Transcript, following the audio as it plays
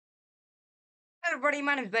Everybody,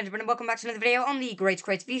 my name is Benjamin and welcome back to another video on the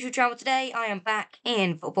TheGreaterCreative YouTube channel. Today I am back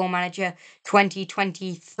in Football Manager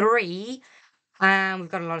 2023 and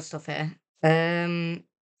we've got a lot of stuff here. Two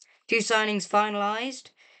signings finalised.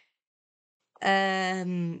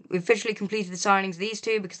 We officially completed the signings of these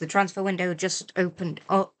two because the transfer window just opened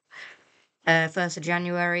up 1st of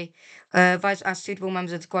January. Advised as suitable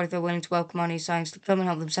members of the squad if they're willing to welcome our new signings to the club and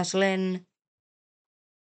help them settle in.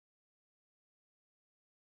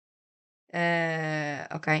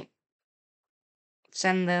 Okay.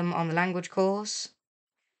 Send them on the language course.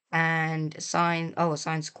 And assign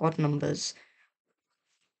squad numbers.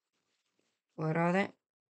 Where are they?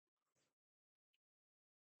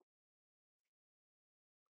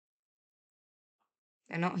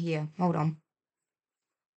 They're not here. Hold on.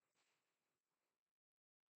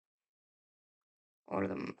 All of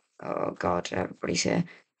them. Oh god, everybody's here.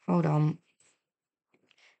 Hold on.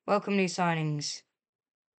 Welcome new signings.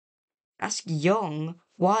 Ask Young.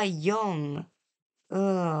 Why Young?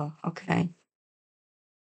 Ugh, okay.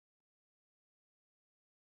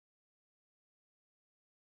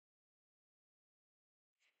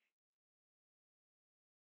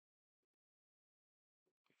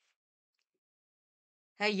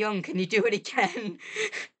 Hey Young, can you do it again?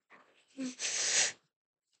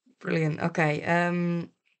 Brilliant. Okay,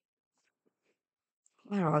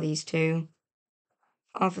 where are these two?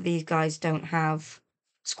 Half of these guys don't have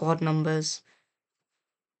squad numbers.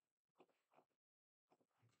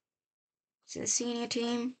 Is it the senior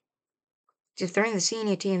team? If they're in the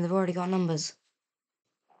senior team, they've already got numbers.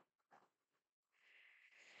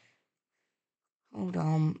 Hold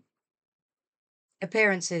on.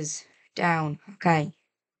 Appearances. Down. Okay.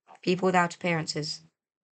 People without appearances.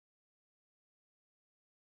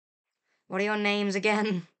 What are your names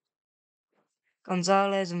again?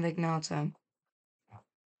 Gonzalez and Vignato.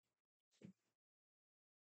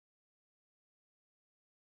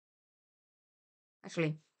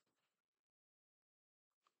 Actually.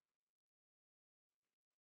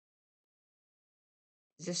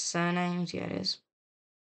 Is this surnames? Yeah, it is.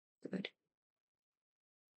 Good.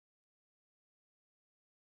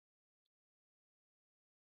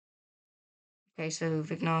 Okay, so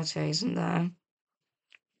Vignato isn't there.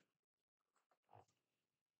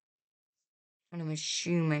 And I'm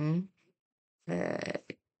assuming...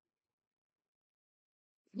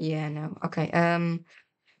 yeah, no. Okay,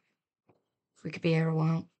 we could be here a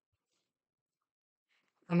while.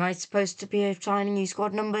 Am I supposed to be assigning you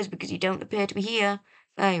squad numbers because you don't appear to be here?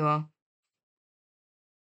 There you are.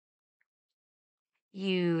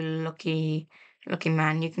 You lucky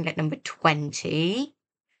man, you can get number 20.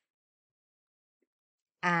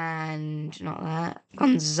 And not that.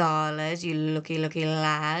 Gonzalez, you lucky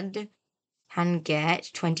lad, can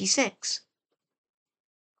get 26.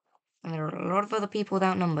 And there are a lot of other people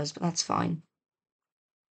without numbers, but that's fine.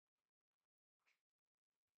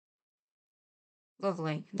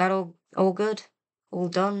 Lovely. That all good? All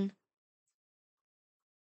done?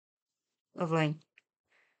 Lovely.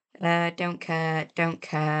 Don't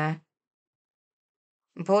care.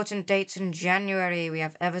 Important dates in January. We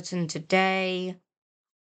have Everton today.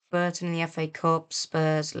 Burton in the FA Cup.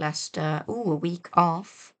 Spurs, Leicester. Ooh, a week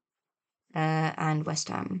off. And West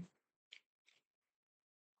Ham.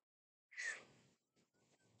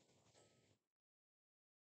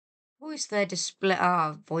 Voice their display.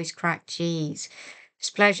 Voice crack. Jeez.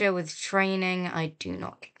 Displeasure with training. I do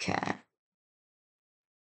not care.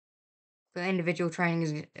 The individual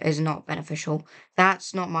training is not beneficial.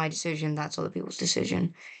 That's not my decision. That's other people's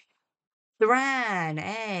decision. Duran,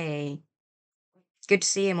 hey. Good to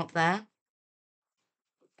see him up there.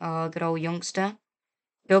 Oh, good old youngster.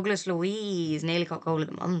 Douglas Luiz nearly got goal of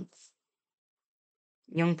the month.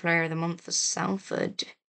 Young player of the month for Salford.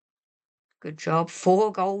 Good job.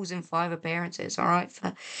 4 goals in 5 appearances. All right.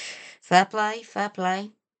 Fair play.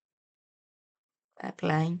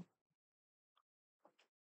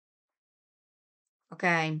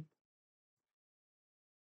 Okay.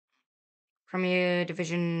 Premier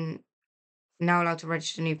Division now allowed to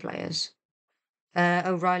register new players.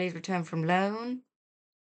 O'Reilly's returned from loan.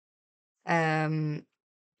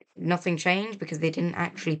 Nothing changed because they didn't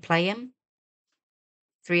actually play him.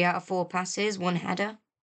 3 out of 4 passes, 1 header.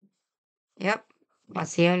 Yep.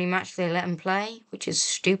 That's the only match they let him play, which is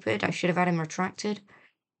stupid. I should have had him retracted.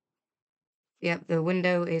 Yep, the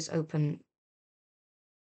window is open.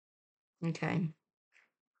 Okay.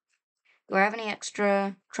 Do I have any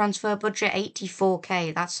extra transfer budget?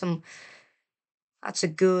 84k. That's a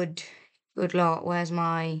good lot. Where's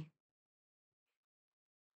my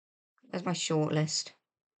short list?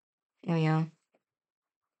 Here we are.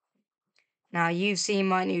 Now you've seen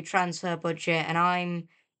my new transfer budget and I'm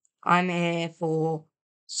I'm here for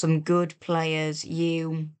some good players.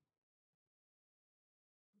 You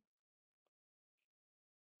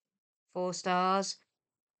 4 stars.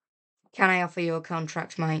 Can I offer you a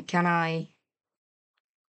contract, mate? Can I?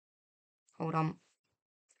 Hold on.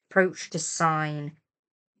 Approach to sign.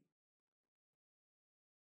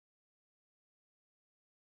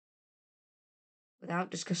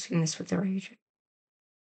 Without discussing this with their agent.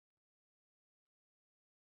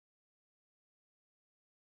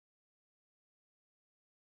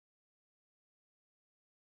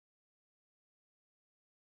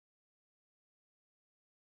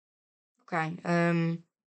 Okay, God,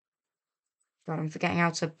 I'm forgetting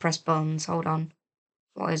how to press buttons. Hold on.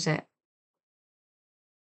 What is it?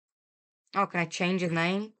 Oh, can I change your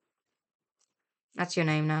name? That's your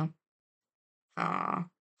name now. Ah,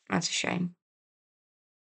 that's a shame.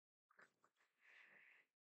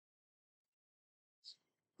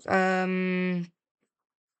 Um,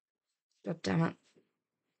 God damn it.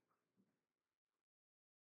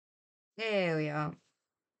 Here we are.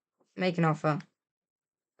 Make an offer.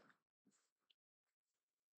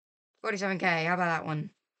 47K. How about that one?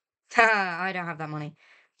 Ha! I don't have that money.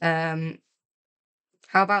 Um,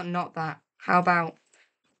 how about not that? How about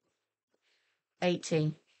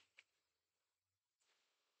 80?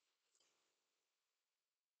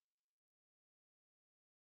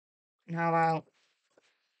 And how about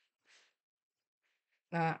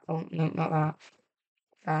that? Oh, no, not that.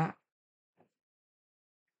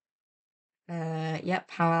 That. Yep.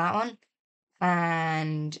 How about that one?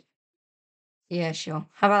 And yeah, sure.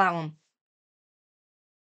 How about that one?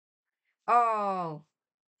 Oh,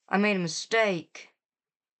 I made a mistake.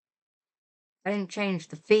 I didn't change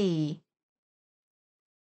the fee.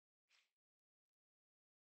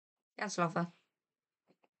 Cancel offer.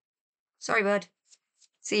 Sorry, bud.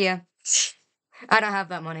 See ya. I don't have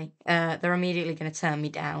that money. They're immediately going to turn me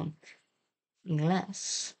down.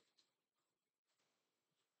 Unless.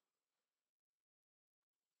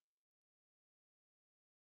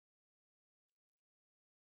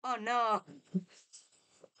 Oh no.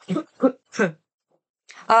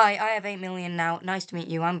 Hi, I have 8 million now. Nice to meet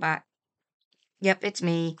you. I'm back. Yep, it's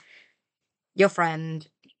me, your friend.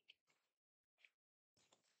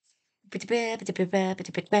 I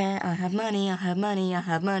have money, I have money, I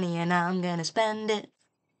have money, and now I'm gonna spend it.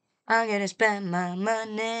 I'm gonna spend my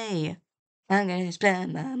money. I'm gonna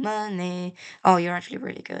spend my money. Oh, you're actually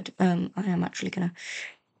really good. I am actually gonna.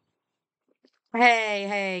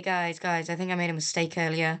 Hey, guys, I think I made a mistake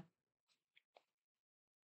earlier.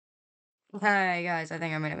 Hey, guys, I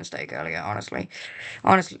think I made a mistake earlier, honestly.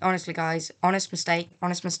 Honestly, guys. Honest mistake.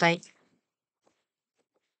 Honest mistake.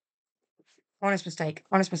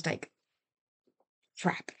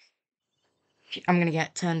 Crap. I'm gonna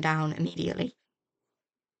get turned down immediately.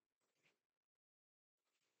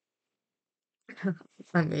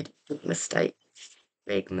 I made a big mistake.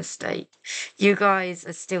 Big mistake. You guys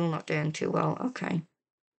are still not doing too well. Okay.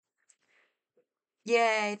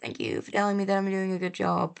 Yay, thank you for telling me that I'm doing a good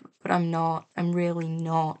job, but I'm not. I'm really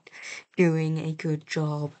not doing a good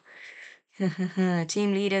job.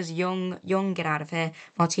 Team leaders, Young, get out of here.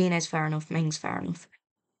 Martinez, fair enough. Ming's fair enough.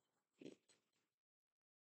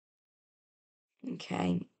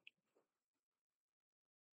 Okay.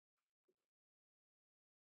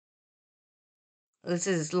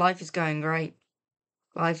 Life is going great.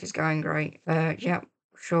 Life is going great. Yep,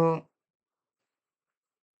 sure.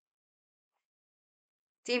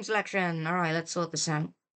 Team selection. All right, let's sort this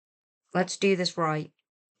out. Let's do this right.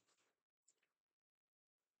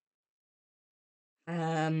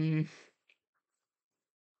 Um,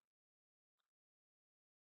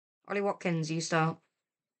 Ollie Watkins, you start.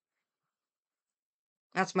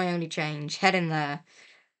 That's my only change. Head in there.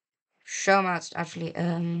 Show 'em how it's actually,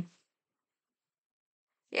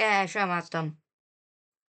 yeah, show 'em how it's done.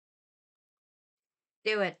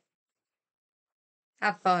 Do it.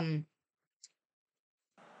 Have fun.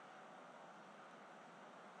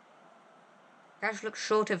 Cash looks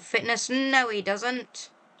short of fitness. No, he doesn't.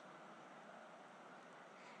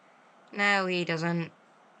 No, he doesn't.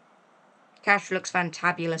 Cash looks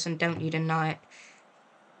fantabulous, and don't you deny it.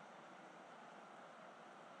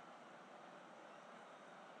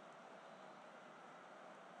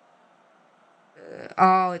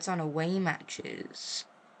 Oh, it's on away matches.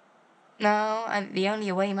 No, the only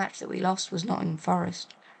away match that we lost was Nottingham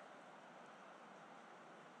Forest.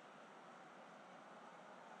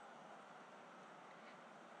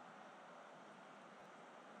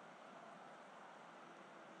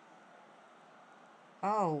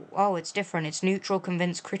 Oh, it's different. It's neutral,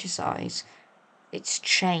 convince, criticize. It's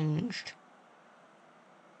changed.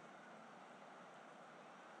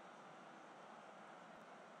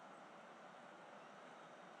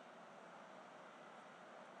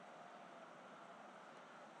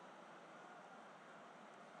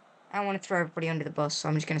 I don't want to throw everybody under the bus, so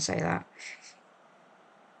I'm just going to say that.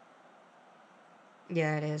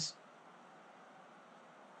 Yeah, it is.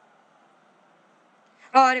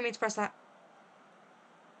 Oh, I didn't mean to press that.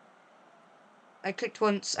 I clicked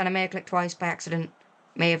once, and I may have clicked twice by accident.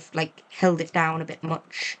 May have, like, held it down a bit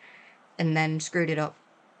much, and then screwed it up.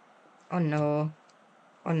 Oh, no.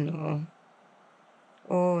 Oh, no.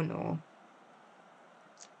 Oh, no.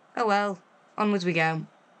 Oh, well. Onwards we go.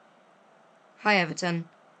 Hi, Everton.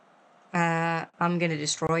 I'm gonna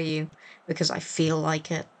destroy you, because I feel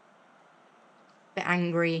like it. Bit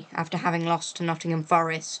angry after having lost to Nottingham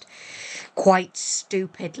Forest quite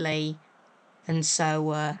stupidly, and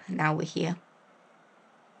so now we're here.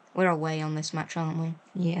 We're away on this match, aren't we?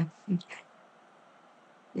 Yeah.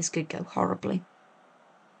 This could go horribly.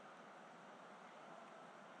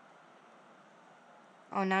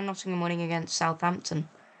 Oh, now Nottingham winning against Southampton.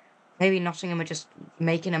 Maybe Nottingham are just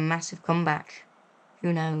making a massive comeback.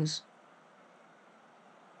 Who knows?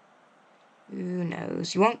 Who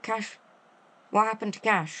knows? You want Cash? What happened to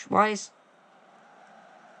Cash? Why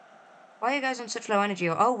are you guys on such low energy?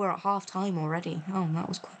 Oh, we're at half time already. Oh, that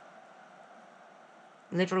was quick.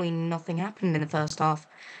 Literally nothing happened in the first half.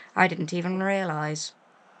 I didn't even realise.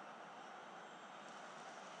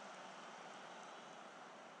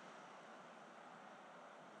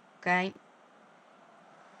 Okay.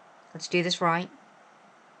 Let's do this right.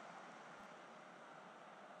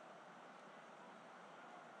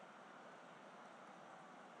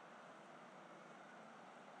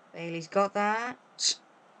 Bailey's got that.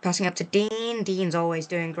 Passing up to Dean. Dean's always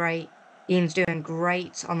doing great. Dean's doing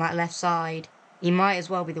great on that left side. He might as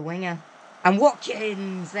well be the winger. And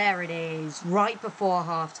Watkins! There it is. Right before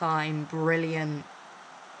half-time. Brilliant.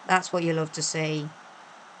 That's what you love to see.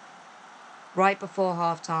 Right before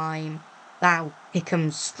half-time. Wow. It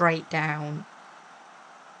comes straight down.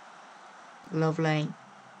 Lovely.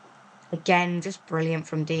 Again, just brilliant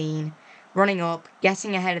from Dean. Running up,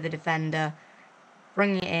 getting ahead of the defender,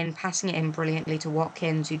 bringing it in, passing it in brilliantly to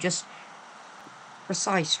Watkins, who just...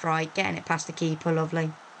 Precise strike, getting it past the keeper,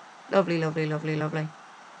 lovely. Lovely, lovely, lovely, lovely.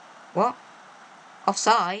 What?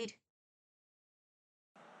 Offside?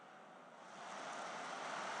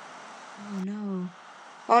 Oh no.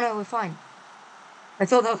 Oh no, we're fine. I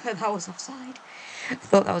thought that was offside. I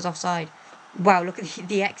thought that was offside. Wow, look at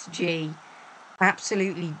the XG.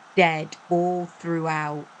 Absolutely dead all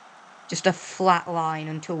throughout. Just a flat line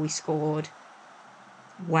until we scored.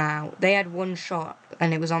 Wow. They had one shot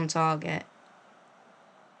and it was on target.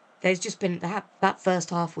 There's just been... That first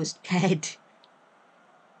half was dead.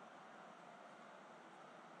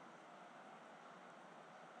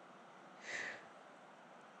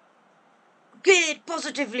 Good,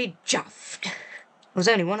 positively chuffed. There was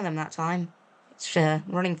only one of them that time. It's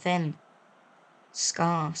running thin.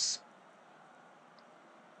 Scarce.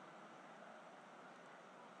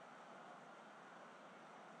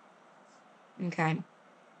 Okay.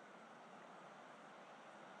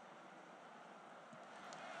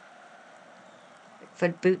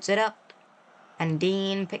 Pickford boots it up. And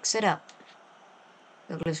Dean picks it up.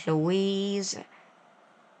 Douglas Louise.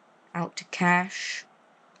 Out to Cash.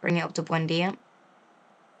 Bring it up to Buendia.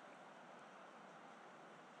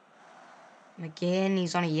 McGinn,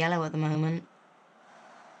 he's on a yellow at the moment.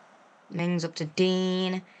 Mings up to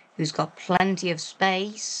Dean, who's got plenty of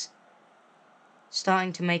space.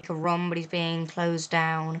 Starting to make a run, but he's being closed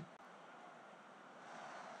down.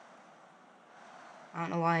 I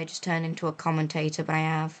don't know why I just turned into a commentator, but I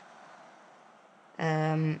have. I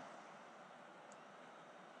think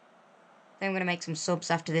I'm going to make some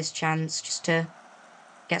subs after this chance, just to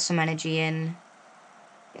get some energy in.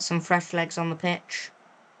 Get some fresh legs on the pitch.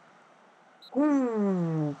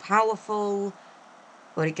 Ooh, powerful,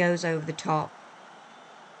 but it goes over the top.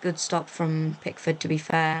 Good stop from Pickford, to be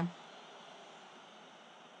fair.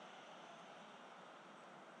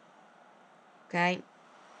 Okay.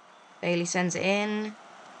 Bailey sends it in.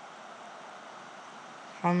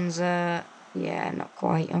 Hansa, yeah, not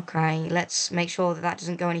quite. Okay, let's make sure that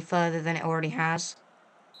doesn't go any further than it already has.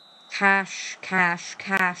 Cash, cash,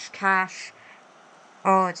 cash, cash.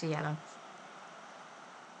 Oh, it's a yellow.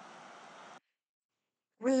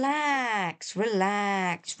 Relax,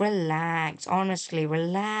 relax, relax. Honestly,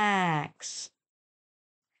 relax.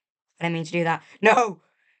 I didn't mean to do that. No!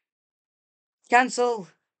 Cancel!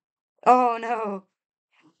 Oh, no!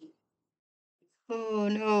 Oh,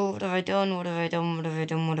 no, what have I done? What have I done? What have I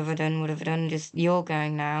done? What have I done? What have I done? Just, you're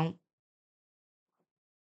going now.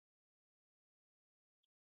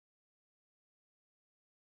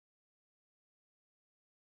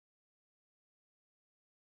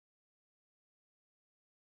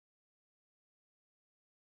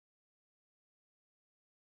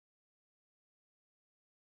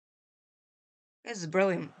 This is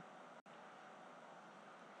brilliant.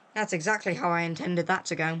 That's exactly how I intended that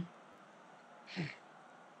to go.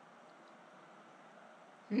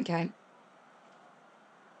 Okay.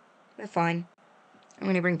 We're fine. I'm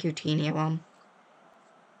going to bring Coutinho on.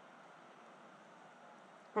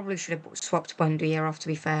 Probably should have swapped Buendia off, to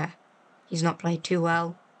be fair. He's not played too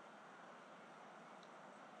well.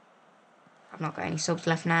 I've not got any subs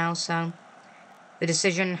left now, so the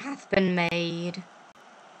decision hath been made.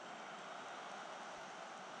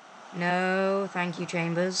 No, thank you,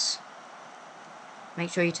 Chambers. Make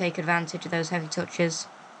sure you take advantage of those heavy touches.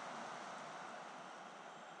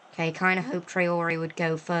 Okay, kind of hope Traore would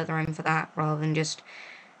go further in for that rather than just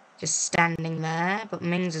standing there. But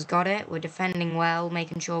Mings has got it. We're defending well,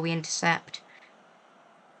 making sure we intercept.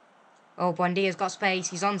 Oh, Buendia's got space.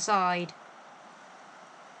 He's onside.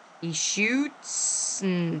 He shoots,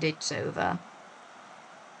 and it's over.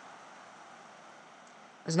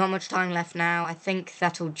 There's not much time left now. I think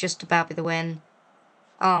that'll just about be the win.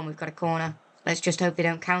 Oh, and we've got a corner. Let's just hope they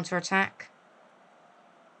don't counter-attack.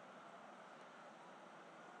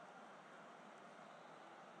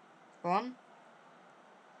 Go on.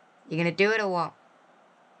 You gonna do it or what?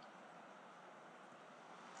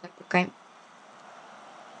 Okay.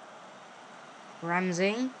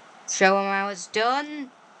 Ramsey. Show him how it's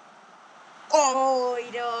done. Oh,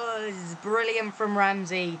 he does! Brilliant from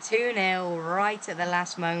Ramsey. 2-0 right at the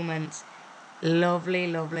last moment. Lovely,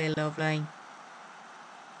 lovely, lovely.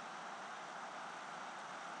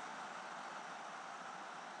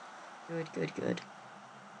 Good, good, good.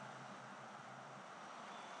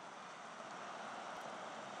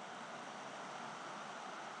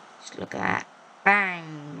 Just look at that.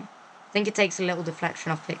 Bang! I think it takes a little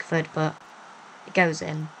deflection off Pickford, but it goes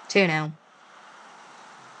in. 2-0.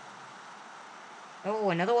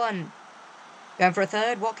 Oh, another one. Going for a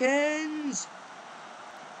third. Watkins!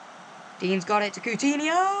 Dean's got it to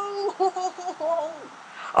Coutinho!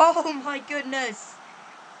 Oh my goodness!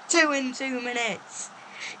 2 in 2 minutes.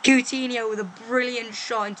 Coutinho with a brilliant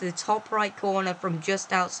shot into the top right corner from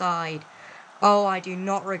just outside. Oh, I do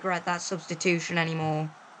not regret that substitution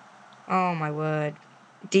anymore. Oh my word.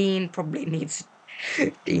 Dean probably needs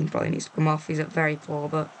to come off. He's very poor,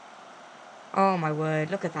 but oh my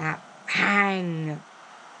word, look at that. Bang!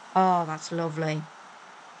 Oh, that's lovely.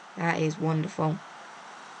 That is wonderful.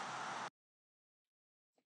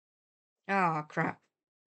 Oh, crap.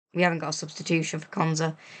 We haven't got a substitution for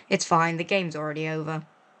Konza. It's fine, the game's already over.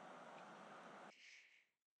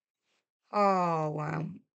 Oh, wow.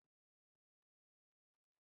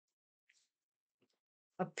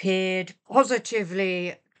 Appeared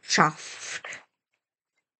positively chuffed.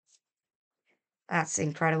 That's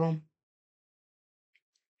incredible.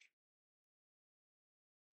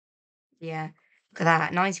 Yeah. Look at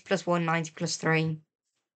that. 90 plus 1, 90 plus 3.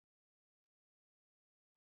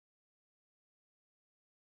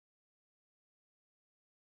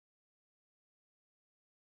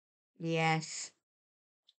 Yes.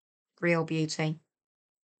 Real beauty.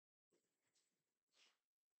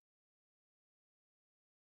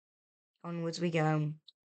 Onwards we go.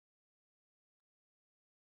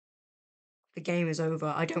 The game is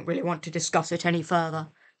over. I don't really want to discuss it any further.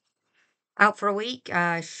 Out for a week.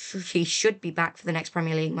 He should be back for the next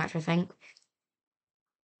Premier League match, I think.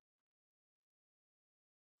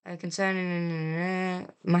 Concerning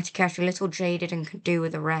Matty Cash, a little jaded and could do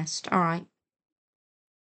with the rest. All right.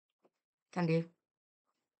 Can do.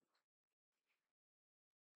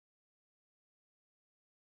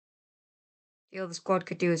 Feel the squad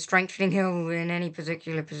could do with strengthening him in any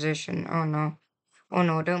particular position. Oh no. Oh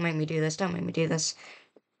no, don't make me do this. Don't make me do this.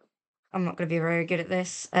 I'm not going to be very good at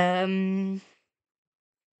this. Midfielders.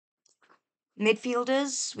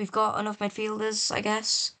 We've got enough midfielders, I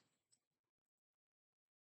guess.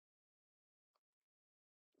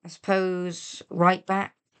 I suppose right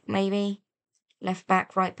back, maybe. Left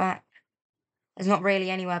back, right back. There's not really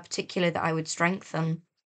anywhere particular that I would strengthen.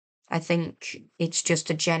 I think it's just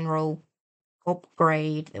a general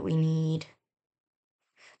upgrade that we need.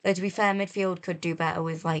 Though to be fair, midfield could do better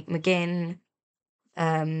with like McGinn.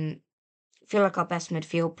 I feel like our best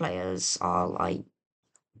midfield players are like,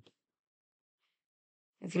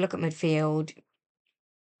 if you look at midfield,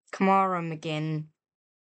 Kamara and McGinn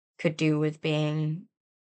could do with being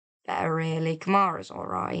better, really. Kamara's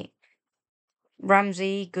alright.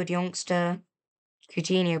 Ramsey, good youngster.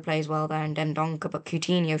 Coutinho plays well there and Dendonka, but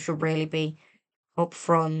Coutinho should really be up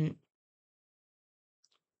front.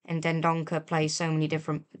 And Dendonka plays so many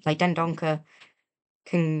different, like Dendonka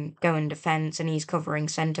can go in defence and he's covering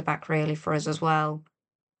centre back really for us as well.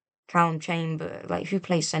 Callum Chambers, like who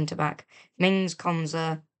plays centre back? Mings,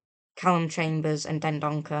 Konza, Callum Chambers, and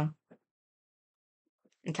Dendonka.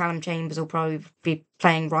 And Callum Chambers will probably be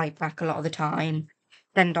playing right back a lot of the time.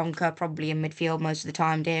 Then Donker probably in midfield most of the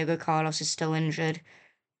time. Diego Carlos is still injured.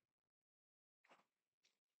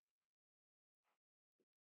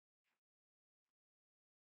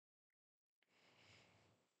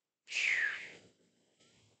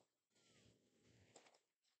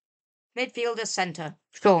 Midfielder, centre.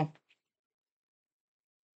 Sure.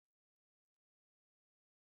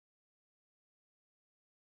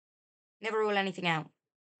 Never rule anything out.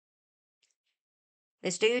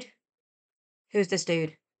 This dude? Who's this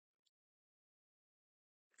dude?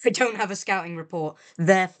 I don't have a scouting report,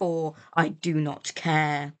 therefore I do not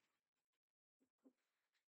care.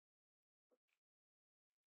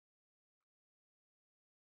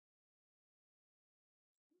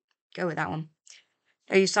 Go with that one.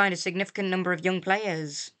 Oh, you signed a significant number of young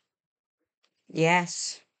players.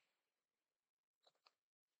 Yes.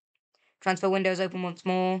 Transfer windows open once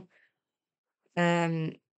more.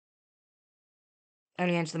 Um,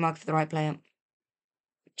 only enter the market for the right player.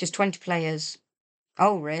 Just 20 players.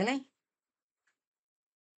 Oh, really?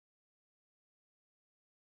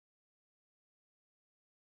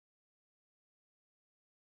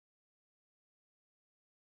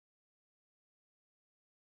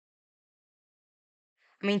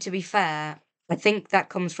 I mean, to be fair, I think that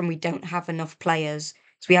comes from we don't have enough players.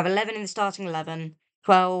 So we have 11 in the starting 11,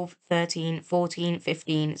 12, 13, 14,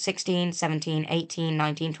 15, 16, 17, 18,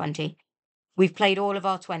 19, 20. We've played all of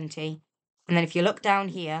our 20. And then if you look down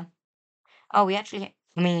here, oh, we actually,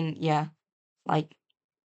 I mean, yeah, like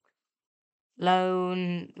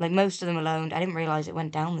loan, like most of them are loaned. I didn't realize it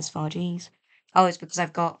went down this far, geez. Oh, it's because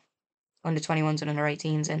I've got under 21s and under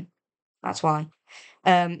 18s in. That's why.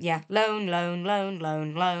 Yeah, loan.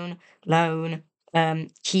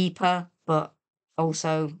 Keeper, but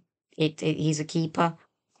also he's a keeper,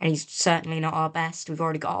 and he's certainly not our best. We've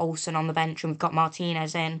already got Olsen on the bench, and we've got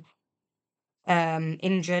Martinez in.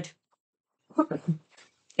 Injured.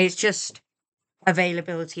 It's just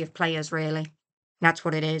availability of players, really. That's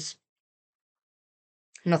what it is.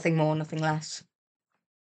 Nothing more, nothing less.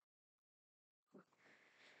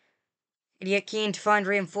 Idiot keen to find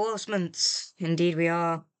reinforcements. Indeed we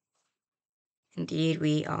are. Indeed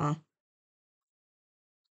we are.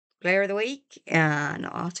 Player of the week?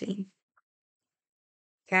 Not our team.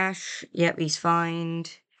 Cash, yep, he's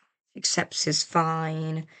fined. Accepts his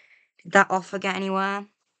fine. Did that offer get anywhere?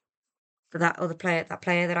 For that other player, that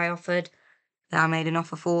player that I offered, that I made an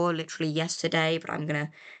offer for literally yesterday, but I'm gonna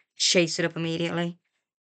chase it up immediately.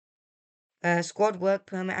 Squad work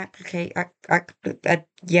permit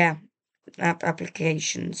yeah,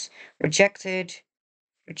 applications. Rejected.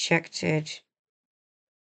 Rejected.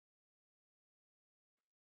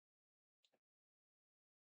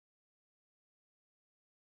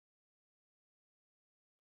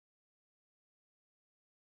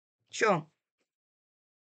 Sure.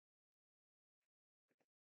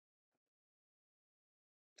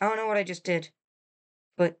 I don't know what I just did,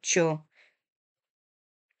 but sure.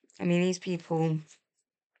 I mean, these people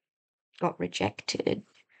got rejected.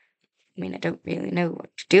 I mean, I don't really know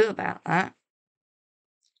what to do about that.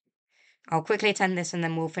 I'll quickly attend this and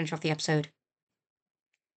then we'll finish off the episode.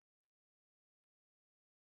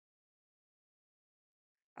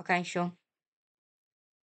 Okay, sure.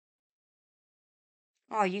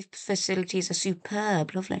 Oh, youth facilities are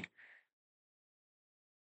superb. Lovely.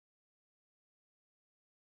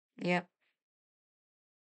 Yep,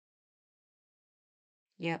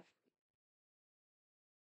 yep,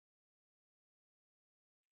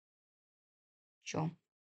 sure.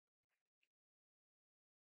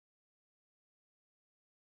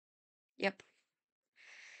 Yep,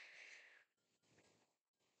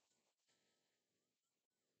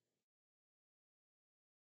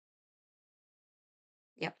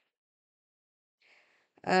 yep.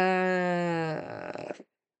 Uh,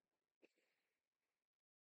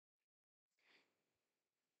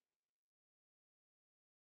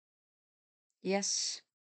 yes.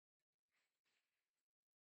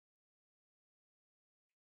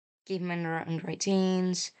 Keep them under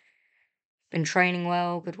 18s. Been training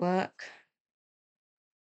well. Good work.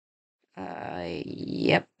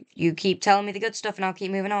 Yep. You keep telling me the good stuff and I'll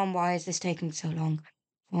keep moving on. Why is this taking so long?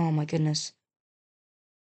 Oh my goodness.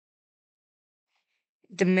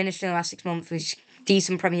 Diminished in the last 6 months with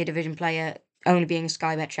decent Premier Division player, only being a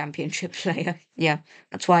Sky Bet Championship player. Yeah,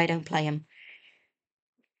 that's why I don't play him.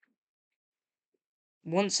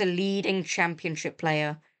 Once a leading Championship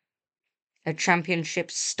player, a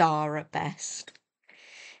Championship star at best.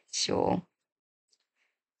 Sure.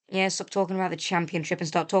 Yeah, stop talking about the Championship and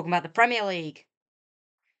start talking about the Premier League.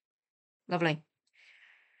 Lovely.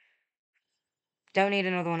 Don't need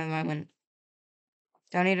another one at the moment.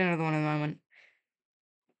 Don't need another one at the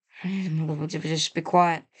moment. Just be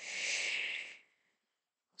quiet.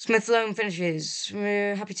 Smith Loan finishes.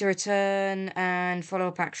 We're happy to return and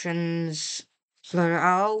follow-up actions. So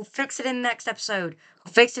I'll fix it in the next episode.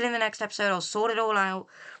 I'll fix it in the next episode. I'll sort it all out.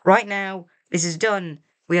 Right now, this is done.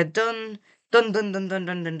 We are done. Done, done, done, done,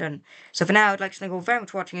 done, done, done. So for now, I'd like to thank you all very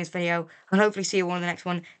much for watching this video. I'll hopefully see you all in the next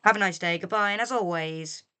one. Have a nice day. Goodbye. And as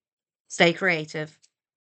always, stay creative.